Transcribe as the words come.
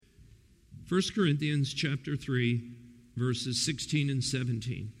1 Corinthians chapter 3, verses 16 and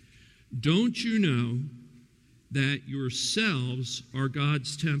 17. Don't you know that yourselves are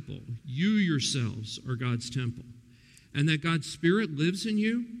God's temple? You yourselves are God's temple, and that God's Spirit lives in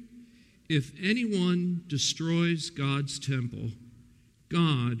you? If anyone destroys God's temple,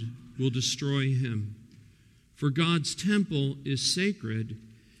 God will destroy him. For God's temple is sacred,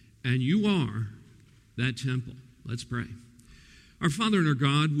 and you are that temple. Let's pray. Our Father and our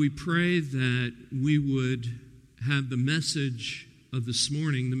God, we pray that we would have the message of this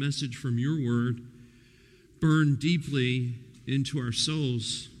morning, the message from your word, burn deeply into our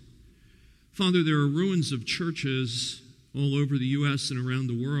souls. Father, there are ruins of churches all over the U.S. and around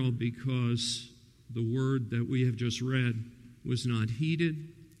the world because the word that we have just read was not heeded.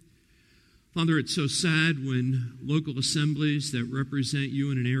 Father, it's so sad when local assemblies that represent you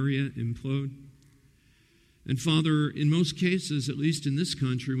in an area implode. And Father, in most cases, at least in this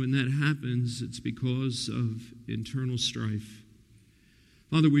country, when that happens, it's because of internal strife.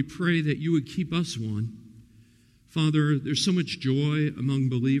 Father, we pray that you would keep us one. Father, there's so much joy among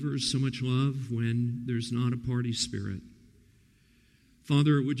believers, so much love when there's not a party spirit.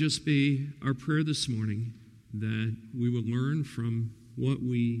 Father, it would just be our prayer this morning that we would learn from what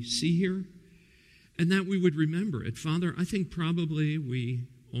we see here and that we would remember it. Father, I think probably we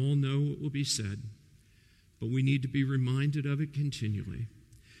all know what will be said, but we need to be reminded of it continually.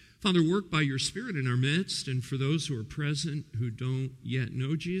 Father, work by your Spirit in our midst, and for those who are present who don't yet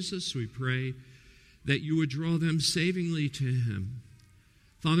know Jesus, we pray that you would draw them savingly to him.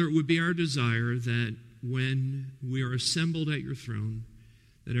 Father, it would be our desire that when we are assembled at your throne,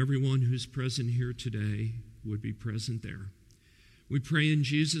 that everyone who's present here today would be present there. We pray in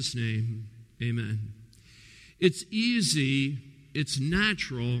Jesus' name, amen. It's easy, it's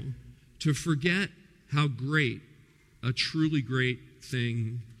natural to forget how great a truly great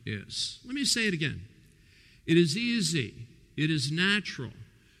thing is. Let me say it again. It is easy, it is natural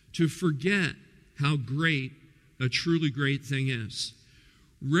to forget how great a truly great thing is.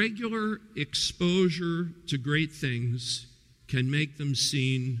 Regular exposure to great things can make them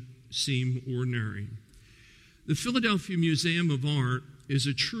seem ordinary. The Philadelphia Museum of Art is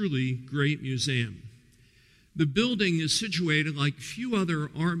a truly great museum. The building is situated like few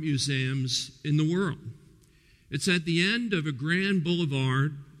other art museums in the world. It's at the end of a grand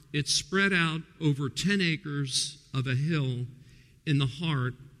boulevard. It's spread out over 10 acres of a hill in the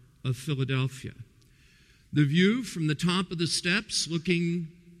heart of Philadelphia. The view from the top of the steps looking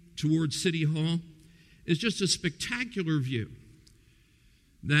towards City Hall is just a spectacular view.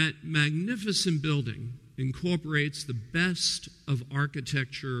 That magnificent building incorporates the best of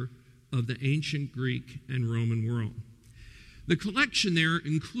architecture of the ancient Greek and Roman world. The collection there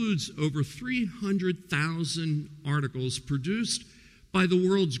includes over 300,000 articles produced by the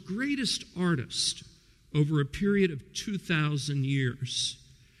world's greatest artists over a period of 2,000 years.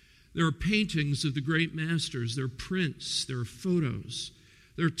 There are paintings of the great masters, there are prints, there are photos,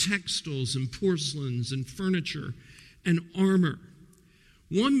 there are textiles and porcelains and furniture and armor.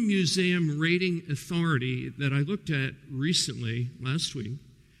 One museum rating authority that I looked at recently, last week,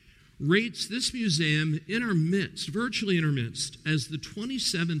 rates this museum in our midst, virtually in our midst, as the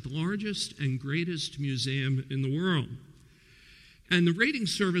 27th largest and greatest museum in the world. And the rating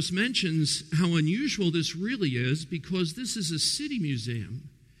service mentions how unusual this really is because this is a city museum.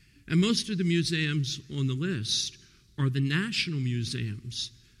 And most of the museums on the list are the national museums,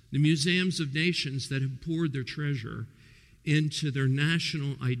 the museums of nations that have poured their treasure into their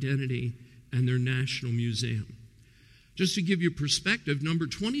national identity and their national museum. Just to give you perspective, number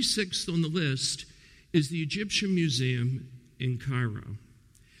 26th on the list is the Egyptian Museum in Cairo.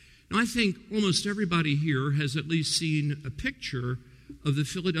 Now, I think almost everybody here has at least seen a picture of the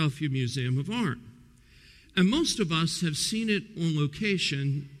Philadelphia Museum of Art. And most of us have seen it on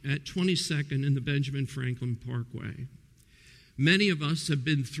location at 22nd and the Benjamin Franklin Parkway. Many of us have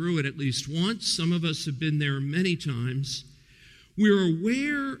been through it at least once. Some of us have been there many times. We're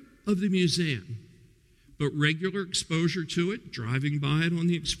aware of the museum, but regular exposure to it, driving by it on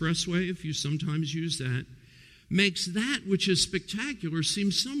the expressway, if you sometimes use that, makes that which is spectacular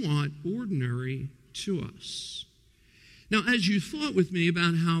seem somewhat ordinary to us. Now, as you thought with me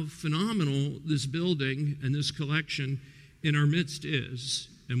about how phenomenal this building and this collection in our midst is,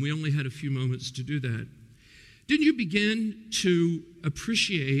 and we only had a few moments to do that, didn't you begin to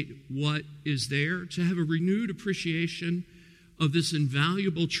appreciate what is there, to have a renewed appreciation of this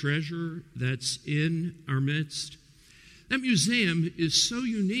invaluable treasure that's in our midst? That museum is so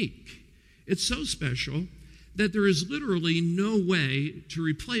unique, it's so special, that there is literally no way to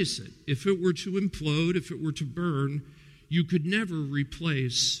replace it. If it were to implode, if it were to burn, you could never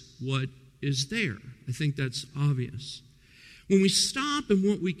replace what is there. I think that's obvious. When we stop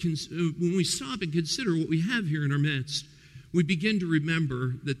and consider what we have here in our midst, we begin to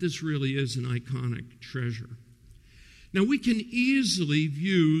remember that this really is an iconic treasure. Now, we can easily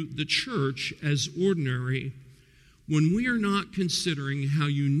view the church as ordinary when we are not considering how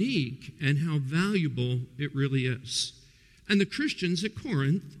unique and how valuable it really is. And the Christians at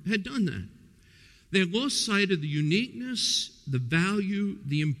Corinth had done that. They had lost sight of the uniqueness, the value,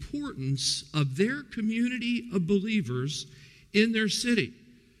 the importance of their community of believers in their city.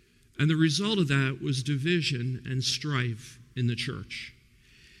 And the result of that was division and strife in the church.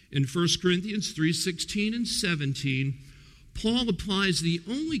 In 1 Corinthians 3:16 and 17, Paul applies the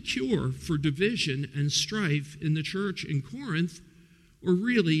only cure for division and strife in the church in Corinth, or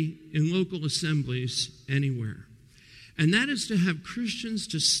really in local assemblies anywhere. And that is to have Christians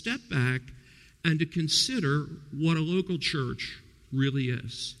to step back and to consider what a local church really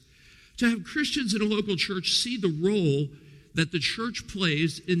is. To have Christians in a local church see the role that the church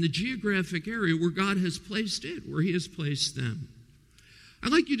plays in the geographic area where God has placed it, where He has placed them.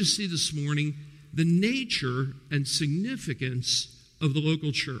 I'd like you to see this morning the nature and significance of the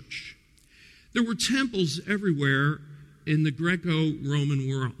local church. There were temples everywhere in the Greco-Roman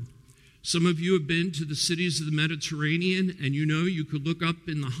world. Some of you have been to the cities of the Mediterranean, and you know you could look up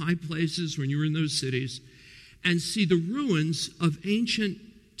in the high places when you were in those cities and see the ruins of ancient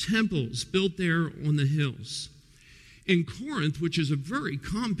temples built there on the hills. In Corinth, which is a very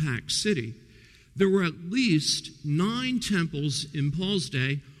compact city, there were at least 9 temples in Paul's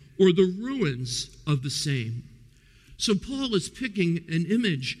day, or the ruins of the same. So Paul is picking an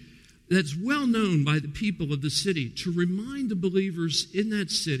image that's well known by the people of the city to remind the believers in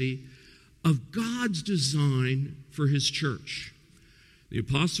that city of God's design for His church. The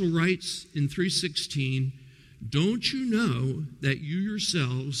apostle writes in 3:16, "Don't you know that you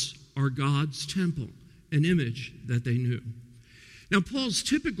yourselves are God's temple?" An image that they knew. Now, Paul's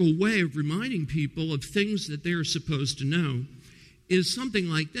typical way of reminding people of things that they are supposed to know is something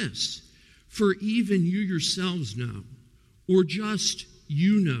like this: "For even you yourselves know," or just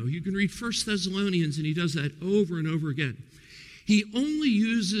 "you know." You can read 1 Thessalonians, and he does that over and over again. He only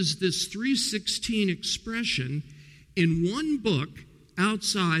uses this 3:16 expression in one book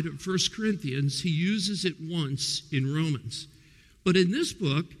outside of 1 Corinthians. He uses it once in Romans. But in this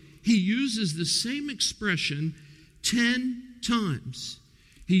book, he uses the same expression 10 times.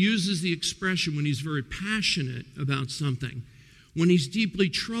 He uses the expression when he's very passionate about something, when he's deeply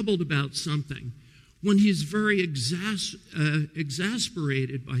troubled about something, when he's very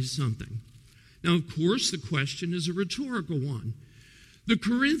exasperated by something. Now, of course, the question is a rhetorical one. The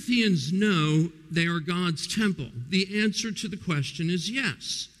Corinthians know they are God's temple. The answer to the question is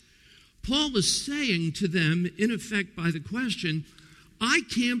yes. Paul is saying to them, in effect, by the question, I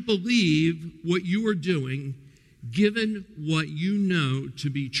can't believe what you are doing, given what you know to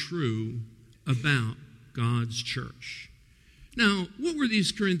be true about God's church. Now, what were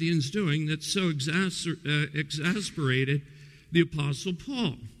these Corinthians doing that so exasperated the Apostle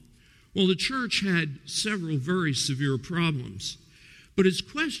Paul? Well, the church had several very severe problems. But his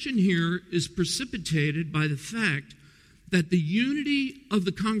question here is precipitated by the fact that the unity of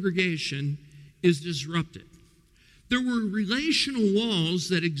the congregation is disrupted. There were relational walls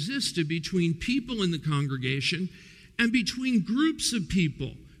that existed between people in the congregation and between groups of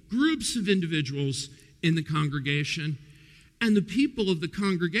people, groups of individuals in the congregation. And the people of the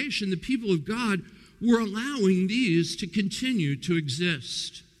congregation, the people of God, were allowing these to continue to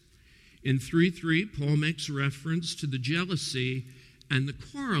exist. In 3:3, Paul makes reference to the jealousy and the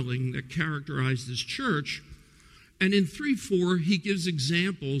quarreling that characterized this church. And in 3:4, he gives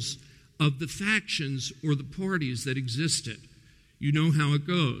examples of the factions or the parties that existed. You know how it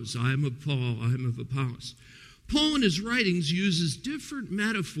goes. I am of Paul, I am of Apollos. Paul in his writings uses different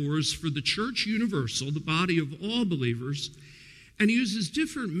metaphors for the church universal, the body of all believers, and he uses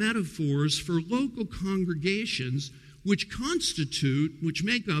different metaphors for local congregations which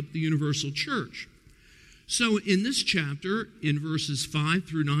make up the universal church. So in this chapter, in verses 5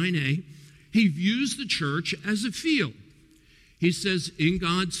 through 9a, he views the church as a field. He says in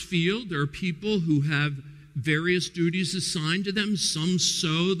God's field, there are people who have various duties assigned to them. Some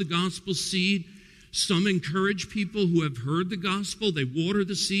sow the gospel seed. Some encourage people who have heard the gospel. They water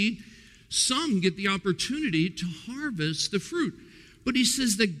the seed. Some get the opportunity to harvest the fruit. But he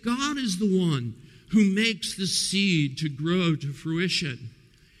says that God is the one who makes the seed to grow to fruition.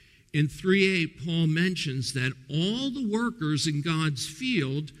 In 3:8, Paul mentions that all the workers in God's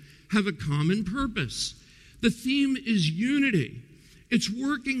field have a common purpose. The theme is unity. It's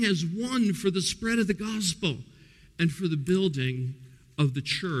working as one for the spread of the gospel and for the building of the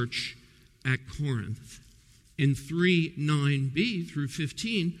church at Corinth. In 3:9b through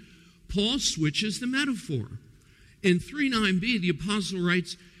 15, Paul switches the metaphor. In 3:9b, the apostle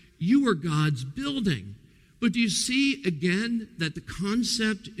writes, "You are God's building." But do you see again that the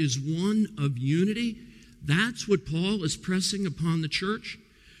concept is one of unity? That's what Paul is pressing upon the church.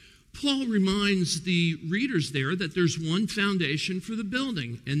 Paul reminds the readers there that there's one foundation for the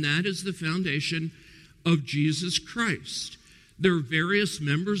building, and that is the foundation of Jesus Christ. There are various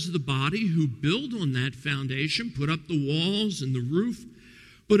members of the body who build on that foundation, put up the walls and the roof,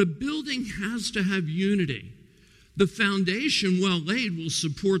 but a building has to have unity. The foundation, well laid, will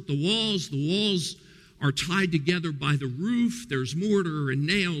support the walls. The walls are tied together by the roof. There's mortar and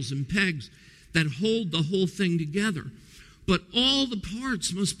nails and pegs that hold the whole thing together. But all the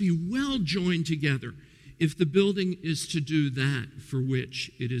parts must be well joined together if the building is to do that for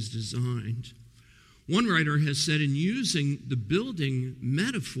which it is designed. One writer has said, in using the building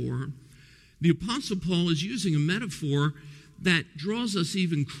metaphor, the Apostle Paul is using a metaphor that draws us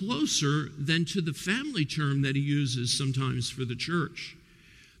even closer than to the family term that he uses sometimes for the church.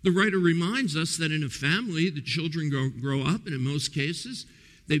 The writer reminds us that in a family, the children grow up, and in most cases,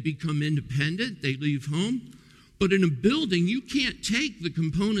 they become independent, they leave home. But in a building, you can't take the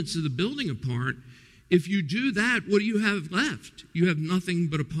components of the building apart. If you do that, what do you have left? You have nothing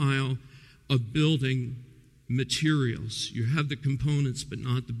but a pile of building materials. You have the components, but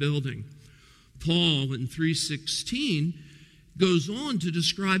not the building. Paul in 3:16 goes on to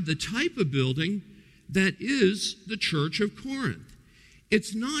describe the type of building that is the church of Corinth.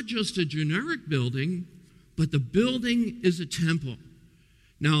 It's not just a generic building, but the building is a temple.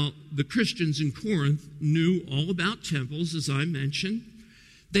 Now, the Christians in Corinth knew all about temples, as I mentioned.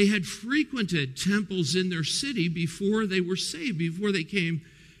 They had frequented temples in their city before they were saved, before they came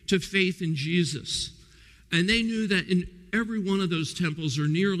to faith in Jesus. And they knew that in every one of those temples, or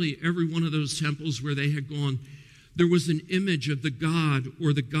nearly every one of those temples where they had gone, there was an image of the god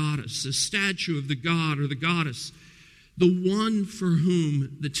or the goddess, a statue of the god or the goddess, the one for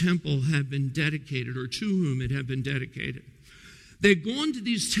whom the temple had been dedicated, or to whom it had been dedicated. They had gone to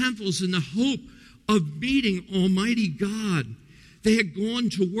these temples in the hope of meeting Almighty God. They had gone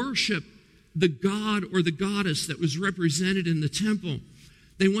to worship the god or the goddess that was represented in the temple.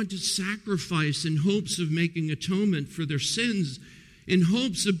 They went to sacrifice in hopes of making atonement for their sins, in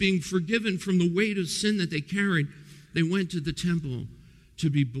hopes of being forgiven from the weight of sin that they carried. They went to the temple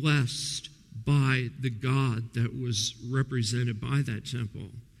to be blessed by the God that was represented by that temple.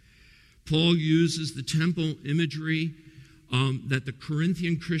 Paul uses the temple imagery that the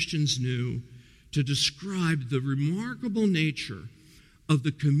Corinthian Christians knew to describe the remarkable nature of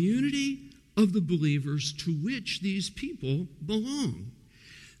the community of the believers to which these people belong.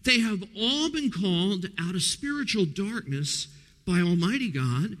 They have all been called out of spiritual darkness by Almighty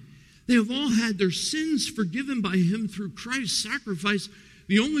God. They have all had their sins forgiven by Him through Christ's sacrifice,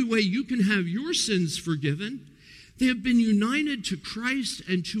 the only way you can have your sins forgiven. They have been united to Christ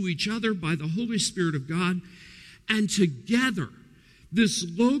and to each other by the Holy Spirit of God. And together, this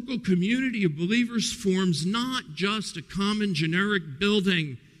local community of believers forms not just a common generic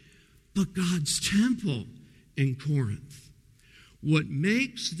building, but God's temple in Corinth. What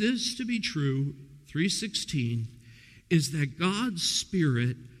makes this to be true, 3:16, is that God's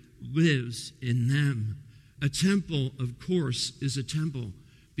Spirit lives in them. A temple, of course, is a temple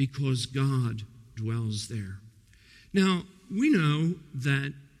because God dwells there. Now, we know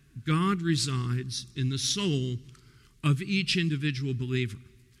that God resides in the soul of each individual believer.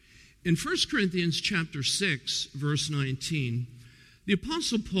 In 1 Corinthians chapter 6, verse 19, the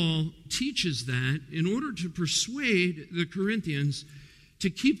Apostle Paul teaches that in order to persuade the Corinthians to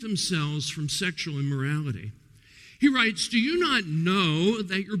keep themselves from sexual immorality. He writes, "Do you not know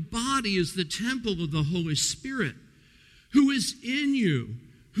that your body is the temple of the Holy Spirit, who is in you,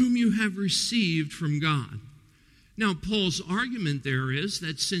 whom you have received from God?" Now, Paul's argument there is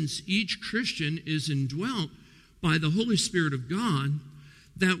that since each Christian is indwelt by the Holy Spirit of God,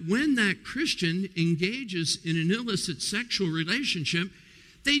 that when that Christian engages in an illicit sexual relationship,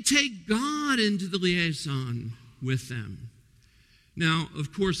 they take God into the liaison with them. Now,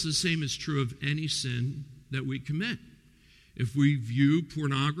 of course, the same is true of any sin that we commit. If we view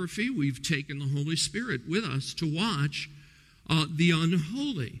pornography, we've taken the Holy Spirit with us to watch the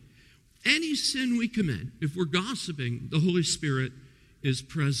unholy. Any sin we commit, if we're gossiping, the Holy Spirit is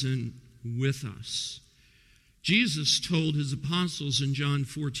present with us. Jesus told his apostles in John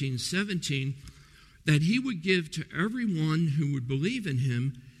 14:17 that he would give to everyone who would believe in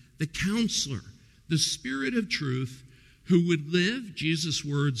him the counselor, the Spirit of truth, who would live, Jesus'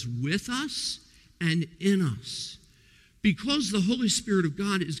 words, with us and in us. Because the Holy Spirit of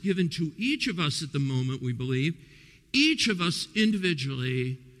God is given to each of us at the moment, we believe, each of us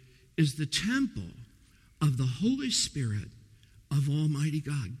individually is the temple of the Holy Spirit of Almighty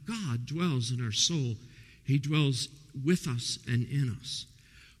God. God dwells in our soul. He dwells with us and in us.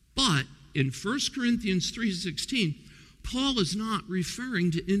 But in 1 Corinthians 3:16, Paul is not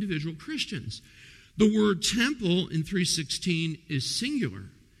referring to individual Christians. The word temple in 3:16 is singular,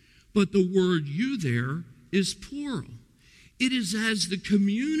 but the word you there is plural. It is as the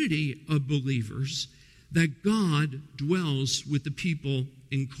community of believers that God dwells with the people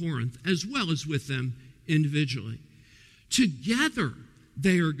in Corinth, as well as with them individually. Together,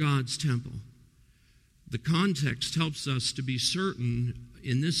 they are God's temple. The context helps us to be certain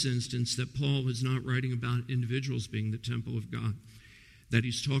in this instance that Paul is not writing about individuals being the temple of God, that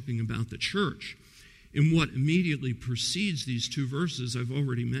he's talking about the church. In what immediately precedes these two verses, I've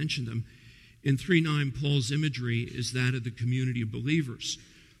already mentioned them. In 3:9, Paul's imagery is that of the community of believers.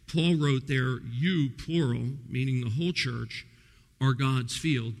 Paul wrote there, you, plural, meaning the whole church, are God's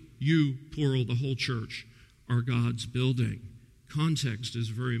field. You, plural, the whole church, are God's building. Context is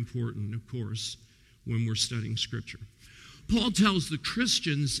very important, of course, when we're studying Scripture. Paul tells the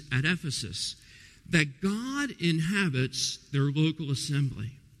Christians at Ephesus that God inhabits their local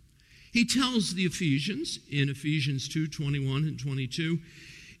assembly. He tells the Ephesians, in Ephesians 2:21 and 22,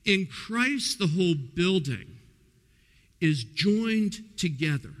 in Christ the whole building is joined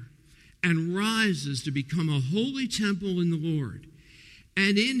together and rises to become a holy temple in the Lord.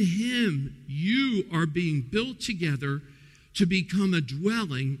 And in him you are being built together to become a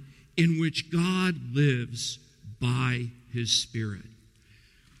dwelling in which God lives by his Spirit.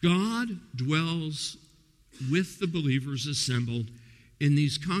 God dwells with the believers assembled in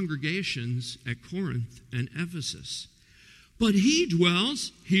these congregations at Corinth and Ephesus. But he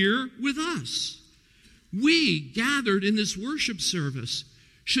dwells here with us. We, gathered in this worship service,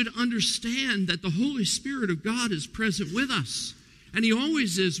 should understand that the Holy Spirit of God is present with us. And he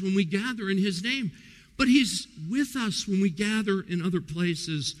always is when we gather in his name. But he's with us when we gather in other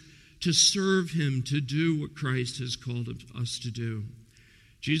places to serve him, to do what Christ has called us to do.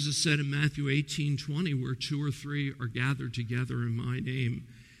 Jesus said in Matthew 18:20, where 2 or 3 are gathered together in my name,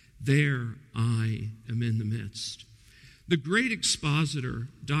 there I am in the midst. The great expositor,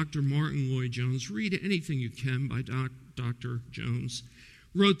 Dr. Martin Lloyd-Jones, read anything you can by Dr. Jones,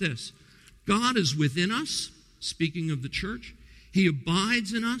 wrote this: God is within us, speaking of the church. He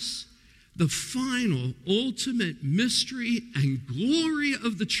abides in us. The final, ultimate mystery and glory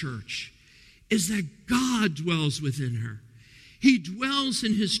of the church is that God dwells within her. He dwells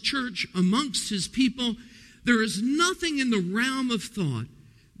in his church amongst his people. There is nothing in the realm of thought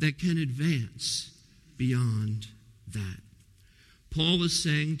that can advance beyond that. Paul is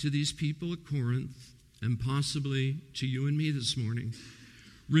saying to these people at Corinth, and possibly to you and me this morning,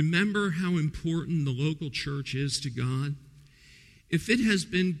 remember how important the local church is to God. If it has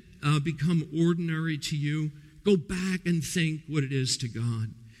become ordinary to you, go back and think what it is to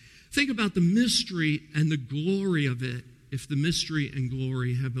God. Think about the mystery and the glory of it, if the mystery and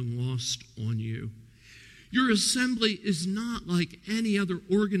glory have been lost on you. Your assembly is not like any other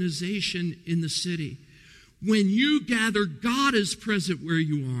organization in the city. When you gather, God is present where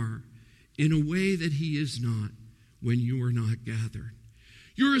you are in a way that he is not when you are not gathered.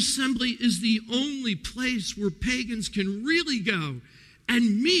 Your assembly is the only place where pagans can really go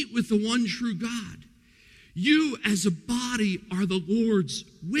and meet with the one true God. You as a body are the Lord's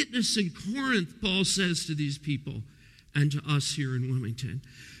witness in Corinth, Paul says to these people and to us here in Wilmington.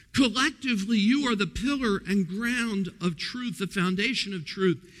 Collectively, you are the pillar and ground of truth, the foundation of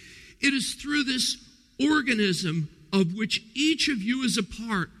truth. It is through this organism of which each of you is a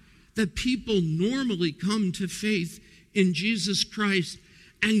part that people normally come to faith in Jesus Christ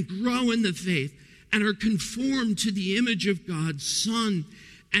and grow in the faith and are conformed to the image of God's Son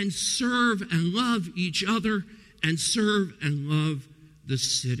and serve and love each other and serve and love the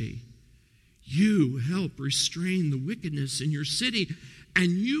city. You help restrain the wickedness in your city,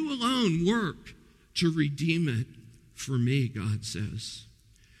 and you alone work to redeem it for me, God says.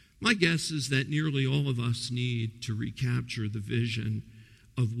 My guess is that nearly all of us need to recapture the vision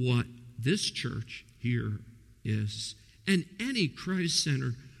of what this church here is, and any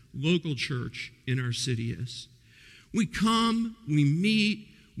Christ-centered local church in our city is. We come, we meet,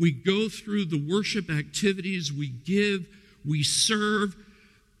 we go through the worship activities, we give, we serve,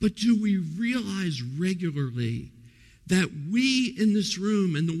 but do we realize regularly that we in this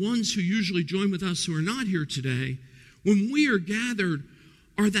room and the ones who usually join with us who are not here today, when we are gathered,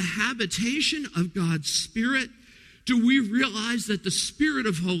 are the habitation of God's Spirit? Do we realize that the Spirit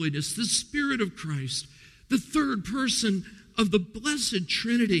of holiness, the Spirit of Christ, The third person of the blessed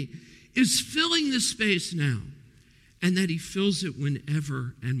Trinity is filling this space now, and that he fills it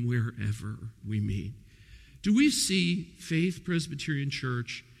whenever and wherever we meet. Do we see Faith Presbyterian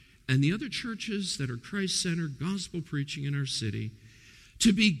Church and the other churches that are Christ-centered, gospel preaching in our city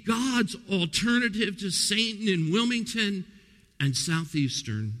to be God's alternative to Satan in Wilmington and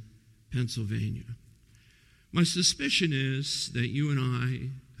southeastern Pennsylvania? My suspicion is that you and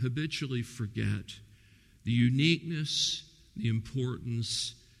I habitually forget the uniqueness, the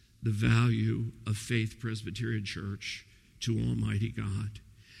importance, the value of Faith Presbyterian Church to Almighty God.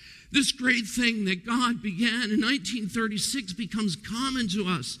 This great thing that God began in 1936 becomes common to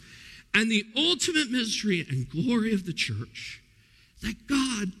us, and the ultimate mystery and glory of the church, that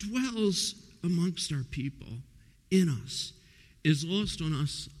God dwells amongst our people, in us, is lost on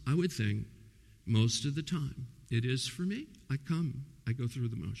us, I would think, most of the time. It is for me. I go through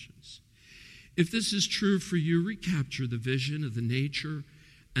the motions. If this is true for you, recapture the vision of the nature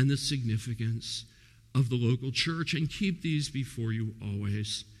and the significance of the local church and keep these before you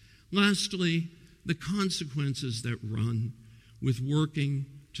always. Lastly, the consequences that run with working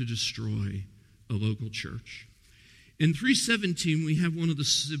to destroy a local church. In 3:17, we have one of the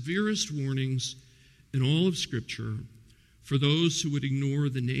severest warnings in all of Scripture for those who would ignore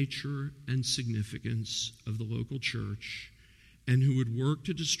the nature and significance of the local church and who would work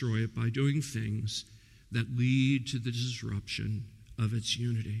to destroy it by doing things that lead to the disruption of its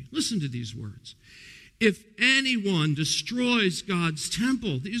unity. Listen to these words. If anyone destroys God's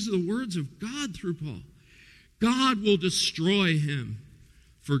temple, these are the words of God through Paul, God will destroy him,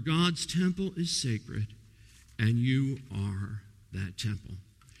 for God's temple is sacred, and you are that temple.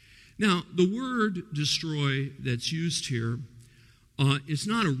 Now, the word destroy that's used here is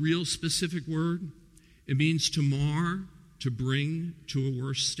not a real specific word. It means to mar, to bring to a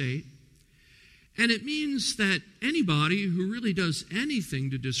worse state. And it means that anybody who really does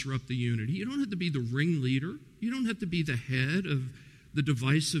anything to disrupt the unity, you don't have to be the ringleader, you don't have to be the head of the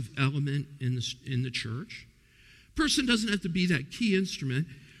divisive element in the church. A person doesn't have to be that key instrument,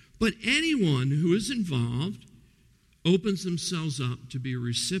 but anyone who is involved opens themselves up to be a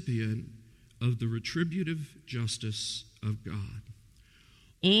recipient of the retributive justice of God.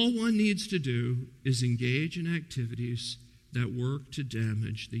 All one needs to do is engage in activities that work to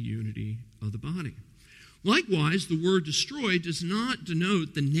damage the unity of the body. Likewise, the word destroy does not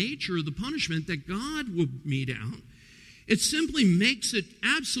denote the nature of the punishment that God will mete out. It simply makes it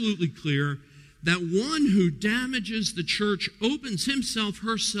absolutely clear that one who damages the church opens himself,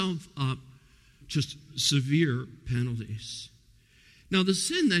 herself up to severe penalties. Now, the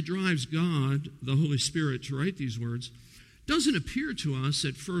sin that drives God, the Holy Spirit, to write these words doesn't appear to us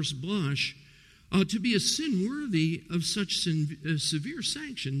at first blush to be a sin worthy of such severe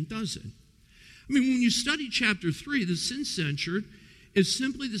sanction, does it? I mean, when you study chapter 3, the sin censured is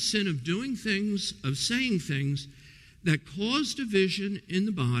simply the sin of doing things, of saying things that cause division in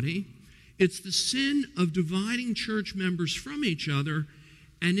the body. It's the sin of dividing church members from each other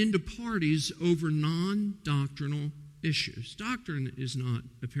and into parties over non-doctrinal issues. Doctrine is not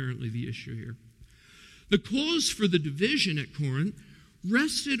apparently the issue here. The cause for the division at Corinth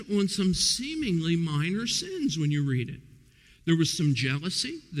rested on some seemingly minor sins when you read it. There was some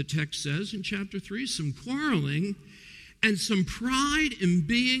jealousy, the text says in chapter 3, some quarreling, and some pride in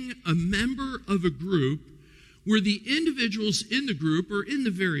being a member of a group where the individuals in the group or in the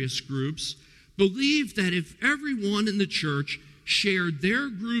various groups believed that if everyone in the church shared their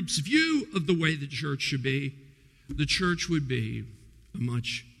group's view of the way the church should be, the church would be a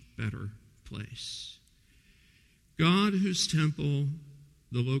much better place. God, whose temple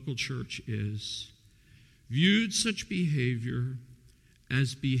the local church is, viewed such behavior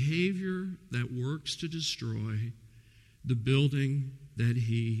as behavior that works to destroy the building that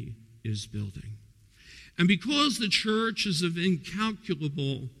he is building. And because the church is of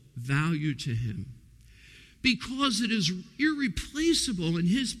incalculable value to him, because it is irreplaceable in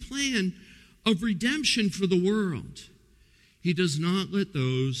his plan of redemption for the world, he does not let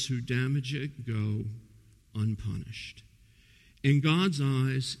those who damage it go unpunished. In God's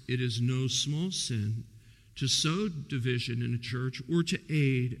eyes, it is no small sin to sow division in a church or to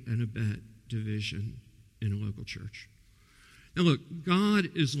aid and abet division in a local church. Now look, God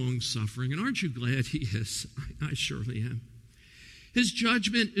is long-suffering, and aren't you glad he is? I surely am. His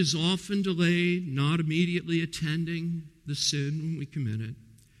judgment is often delayed, not immediately attending the sin when we commit it.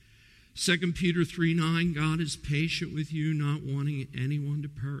 2 Peter 3:9, God is patient with you, not wanting anyone to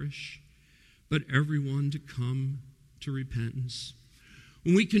perish, but everyone to come to repentance.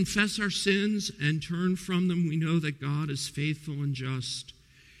 When we confess our sins and turn from them, we know that God is faithful and just,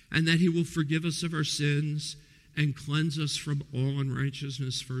 and that he will forgive us of our sins and cleanse us from all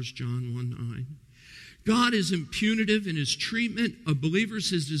unrighteousness, 1 John 1:9. God is impunitive in his treatment of believers.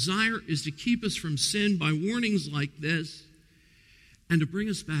 His desire is to keep us from sin by warnings like this and to bring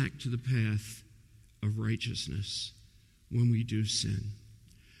us back to the path of righteousness when we do sin.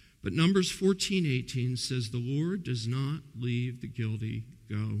 But Numbers 14:18 says, the Lord does not leave the guilty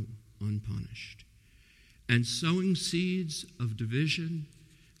go unpunished. And sowing seeds of division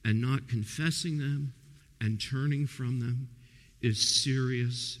and not confessing them and turning from them is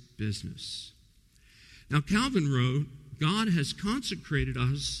serious business. Now, Calvin wrote, God has consecrated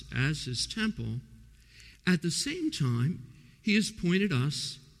us as his temple. At the same time, he has appointed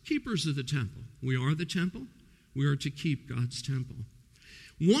us keepers of the temple. We are the temple. We are to keep God's temple.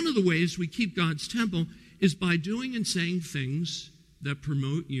 One of the ways we keep God's temple is by doing and saying things that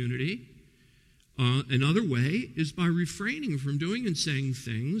promote unity. Another way is by refraining from doing and saying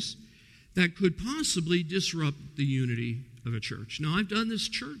things that could possibly disrupt the unity of a church. Now, I've done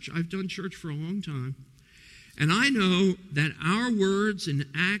church for a long time. And I know that our words and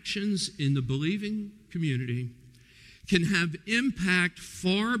actions in the believing community can have impact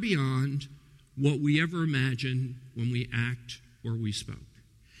far beyond what we ever imagined when we act or we spoke.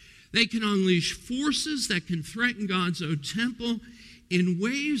 They can unleash forces that can threaten God's own temple in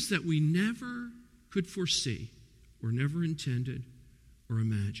ways that we never could foresee or never intended or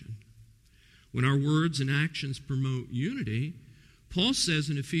imagined. When our words and actions promote unity, Paul says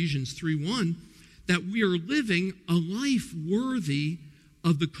in Ephesians 3:1 that we are living a life worthy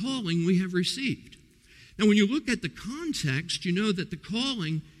of the calling we have received. Now, when you look at the context, you know that the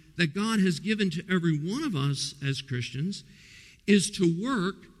calling that God has given to every one of us as Christians is to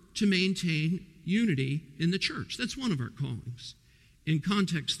work to maintain unity in the church. That's one of our callings. In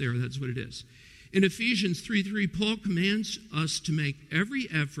context there, that's what it is. In Ephesians 3:3, Paul commands us to make every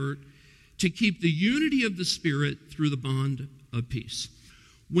effort to keep the unity of the Spirit through the bond of peace.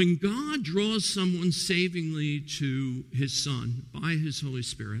 When God draws someone savingly to his Son by his Holy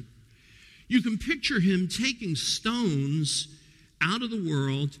Spirit, you can picture him taking stones out of the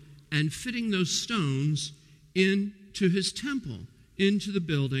world and fitting those stones into his temple, into the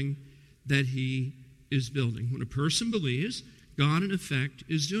building that he is building. When a person believes, God in effect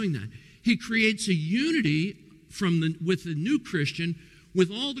is doing that. He creates a unity with the new Christian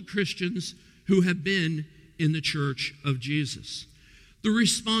with all the Christians who have been in the church of Jesus. The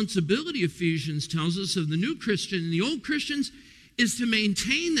responsibility, Ephesians tells us, of the new Christian and the old Christians is to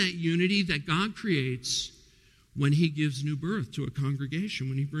maintain that unity that God creates when he gives new birth to a congregation,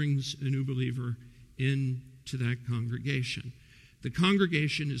 when he brings a new believer into that congregation. The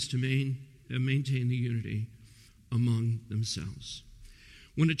congregation is to maintain the unity among themselves.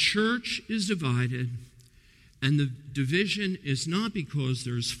 When a church is divided, and the division is not because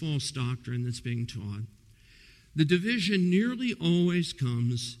there's false doctrine that's being taught, the division nearly always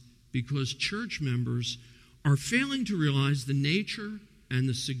comes because church members are failing to realize the nature and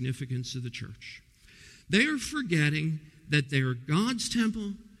the significance of the church. They are forgetting that they are God's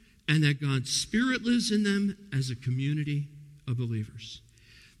temple and that God's Spirit lives in them as a community of believers.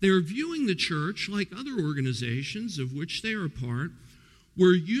 They are viewing the church like other organizations of which they are a part,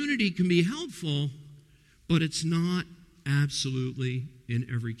 where unity can be helpful, but it's not absolutely, in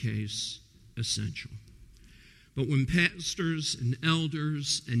every case, essential. But when pastors and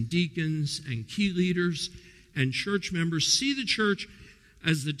elders and deacons and key leaders and church members see the church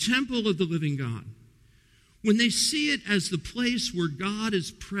as the temple of the living God, when they see it as the place where God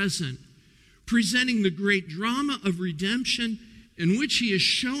is present, presenting the great drama of redemption in which he is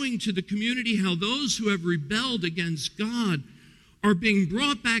showing to the community how those who have rebelled against God are being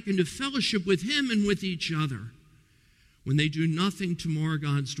brought back into fellowship with him and with each other, when they do nothing to mar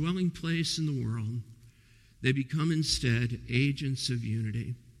God's dwelling place in the world, they become instead agents of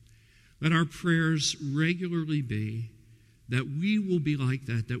unity. Let our prayers regularly be that we will be like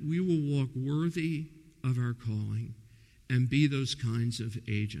that we will walk worthy of our calling and be those kinds of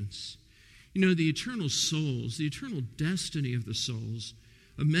agents. You know, the eternal souls, the eternal destiny of the souls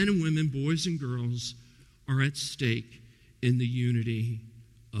of men and women, boys and girls, are at stake in the unity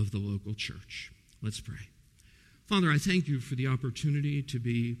of the local church. Let's pray. Father, I thank you for the opportunity to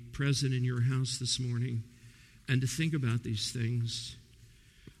be present in your house this morning and to think about these things.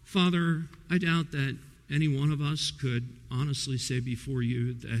 Father, I doubt that any one of us could honestly say before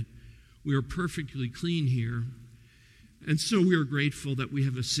you that we are perfectly clean here. And so we are grateful that we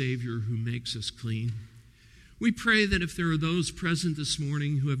have a Savior who makes us clean. We pray that if there are those present this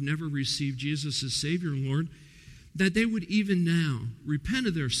morning who have never received Jesus as Savior and Lord, that they would even now repent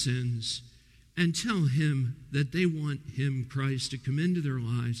of their sins and tell him that they want him, Christ, to come into their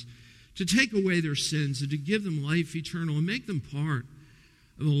lives, to take away their sins, and to give them life eternal, and make them part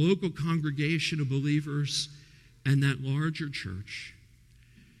of a local congregation of believers and that larger church.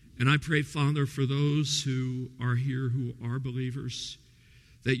 And I pray, Father, for those who are here who are believers,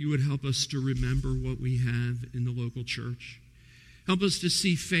 that you would help us to remember what we have in the local church. Help us to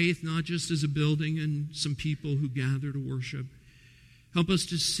see faith not just as a building and some people who gather to worship. Help us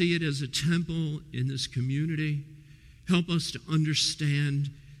to see it as a temple in this community. Help us to understand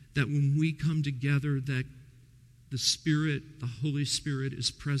that when we come together, that the Spirit, the Holy Spirit,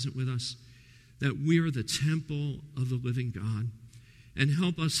 is present with us, that we are the temple of the living God. And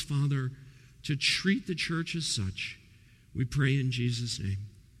help us, Father, to treat the church as such. We pray in Jesus' name.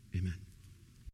 Amen.